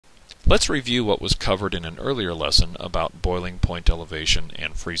Let's review what was covered in an earlier lesson about boiling point elevation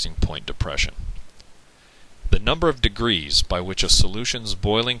and freezing point depression. The number of degrees by which a solution's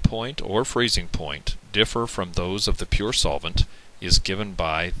boiling point or freezing point differ from those of the pure solvent is given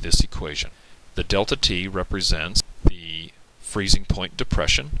by this equation. The delta T represents the freezing point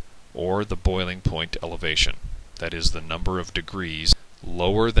depression or the boiling point elevation. That is the number of degrees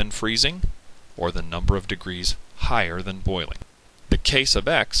lower than freezing or the number of degrees higher than boiling. The K sub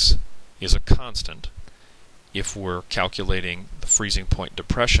x is a constant. If we're calculating the freezing point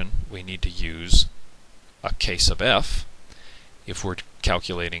depression, we need to use a K sub f. If we're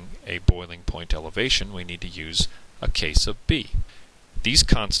calculating a boiling point elevation, we need to use a K sub b. These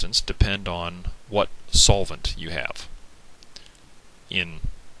constants depend on what solvent you have. In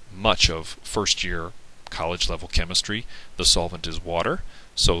much of first year college level chemistry, the solvent is water,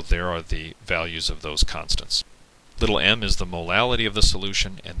 so there are the values of those constants. Little m is the molality of the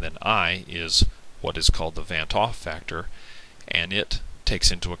solution, and then I is what is called the Vant factor, and it takes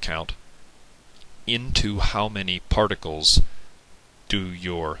into account into how many particles do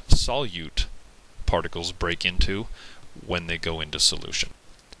your solute particles break into when they go into solution.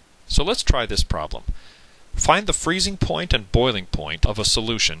 So let's try this problem. Find the freezing point and boiling point of a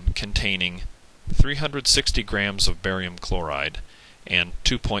solution containing 360 grams of barium chloride and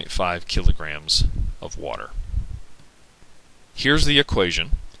 2.5 kilograms of water. Here's the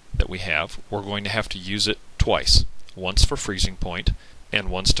equation that we have. We're going to have to use it twice, once for freezing point and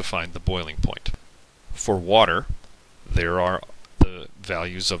once to find the boiling point. For water, there are the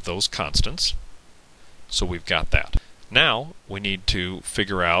values of those constants, so we've got that. Now we need to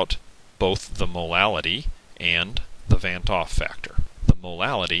figure out both the molality and the Vant factor. The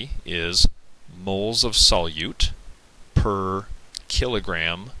molality is moles of solute per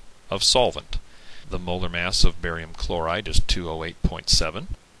kilogram of solvent. The molar mass of barium chloride is 208.7,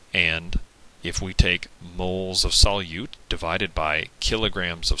 and if we take moles of solute divided by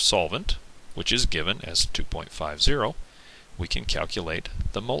kilograms of solvent, which is given as 2.50, we can calculate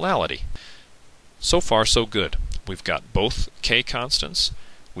the molality. So far so good. We've got both K constants,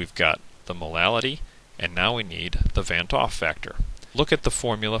 we've got the molality, and now we need the Vant factor. Look at the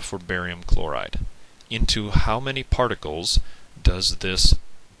formula for barium chloride. Into how many particles does this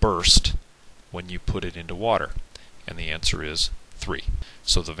burst when you put it into water? And the answer is 3.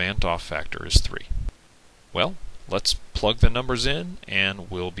 So the Vant factor is 3. Well, let's plug the numbers in and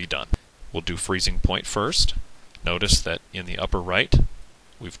we'll be done. We'll do freezing point first. Notice that in the upper right,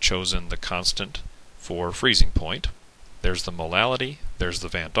 we've chosen the constant for freezing point. There's the molality, there's the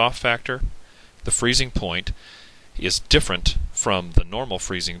Vant factor. The freezing point is different from the normal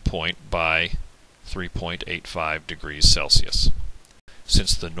freezing point by 3.85 degrees Celsius.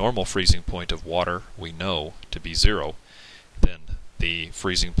 Since the normal freezing point of water we know to be 0, then the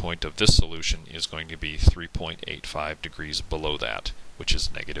freezing point of this solution is going to be 3.85 degrees below that, which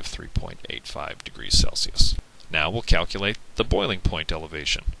is negative 3.85 degrees Celsius. Now we'll calculate the boiling point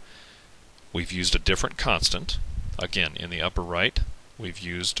elevation. We've used a different constant. Again, in the upper right, we've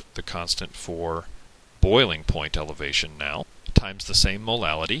used the constant for boiling point elevation now, times the same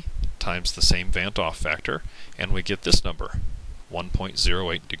molality, times the same Vant factor, and we get this number,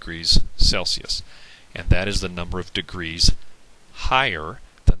 1.08 degrees Celsius. And that is the number of degrees higher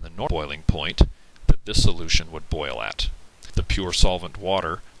than the normal boiling point that this solution would boil at. The pure solvent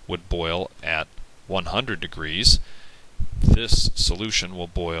water would boil at 100 degrees. This solution will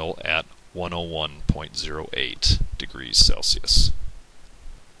boil at 101.08 degrees Celsius.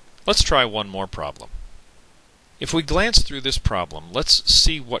 Let's try one more problem. If we glance through this problem, let's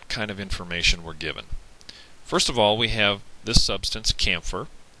see what kind of information we're given. First of all, we have this substance, camphor,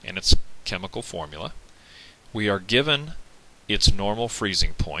 and its chemical formula. We are given its normal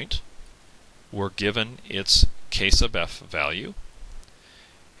freezing point. We're given its K sub f value.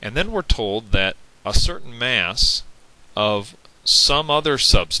 And then we're told that a certain mass of some other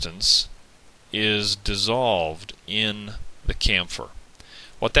substance is dissolved in the camphor.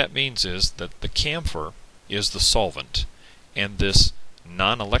 What that means is that the camphor is the solvent, and this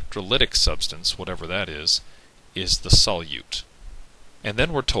non-electrolytic substance, whatever that is the solute. And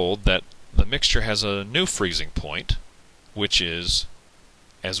then we're told that the mixture has a new freezing point, which is,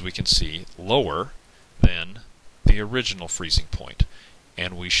 as we can see, lower than the original freezing point.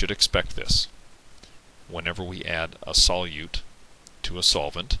 And we should expect this. Whenever we add a solute to a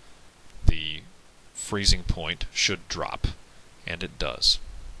solvent, the freezing point should drop, and it does.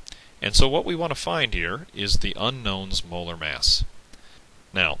 And so what we want to find here is the unknown's molar mass.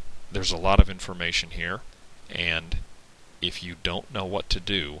 Now, there's a lot of information here, and if you don't know what to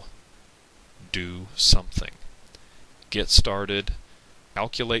do, do something. Get started,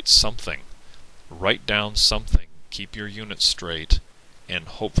 Calculate something. Write down something. Keep your units straight, and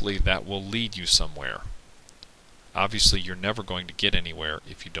hopefully that will lead you somewhere. Obviously, you're never going to get anywhere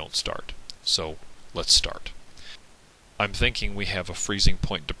if you don't start. So, let's start. I'm thinking we have a freezing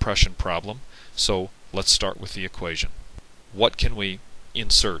point depression problem, so let's start with the equation. What can we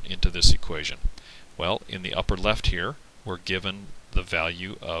insert into this equation? Well, in the upper left here, we're given the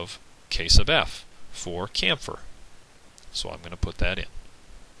value of K sub F for camphor. So I'm going to put that in.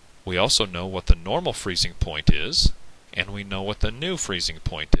 We also know what the normal freezing point is, and we know what the new freezing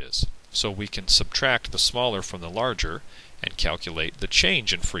point is. So we can subtract the smaller from the larger and calculate the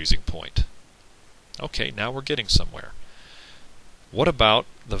change in freezing point. Okay, now we're getting somewhere. What about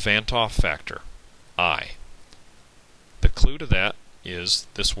the Vant Hoff factor, I? The clue to that is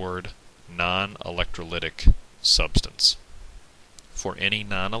this word non-electrolytic substance. For any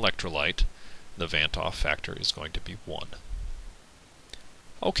non-electrolyte, the Vant Hoff factor is going to be 1.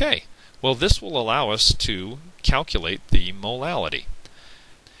 Okay, well this will allow us to calculate the molality.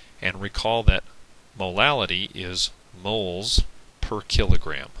 And recall that molality is moles per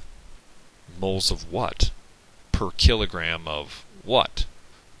kilogram. Moles of what? Per kilogram of what?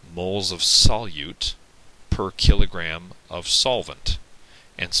 Moles of solute per kilogram of solvent.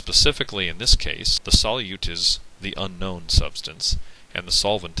 And specifically in this case, the solute is the unknown substance, and the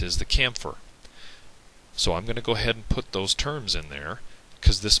solvent is the camphor. So I'm going to go ahead and put those terms in there,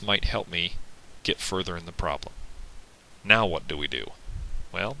 because this might help me get further in the problem. Now what do we do?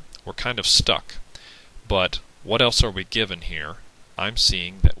 Well, we're kind of stuck. But what else are we given here? I'm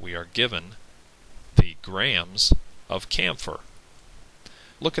seeing that we are given the grams of camphor.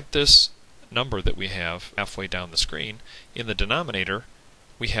 Look at this number that we have halfway down the screen. In the denominator,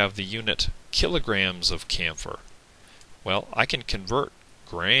 we have the unit kilograms of camphor. Well, I can convert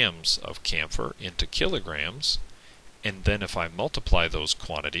grams of camphor into kilograms, and then if I multiply those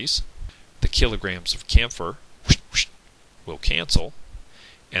quantities, the kilograms of camphor will cancel,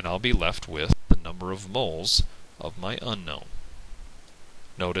 and I'll be left with the number of moles of my unknown.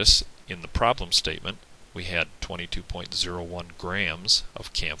 Notice in the problem statement we had 22.01 grams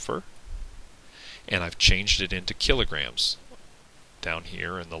of camphor, and I've changed it into kilograms down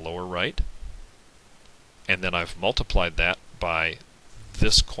here in the lower right, and then I've multiplied that by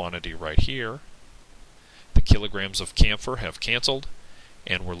this quantity right here. The kilograms of camphor have canceled,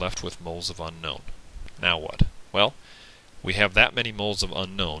 and we're left with moles of unknown. Now what? Well, we have that many moles of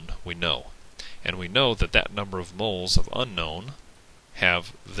unknown, we know. And we know that that number of moles of unknown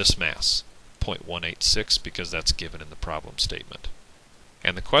have this mass, 0.186, because that's given in the problem statement.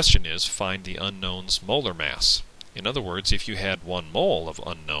 And the question is, find the unknown's molar mass. In other words, if you had 1 mole of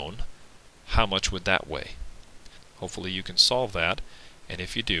unknown, how much would that weigh? Hopefully you can solve that, and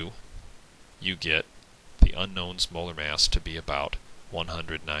if you do, you get the unknown's molar mass to be about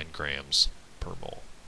 109 grams per mole.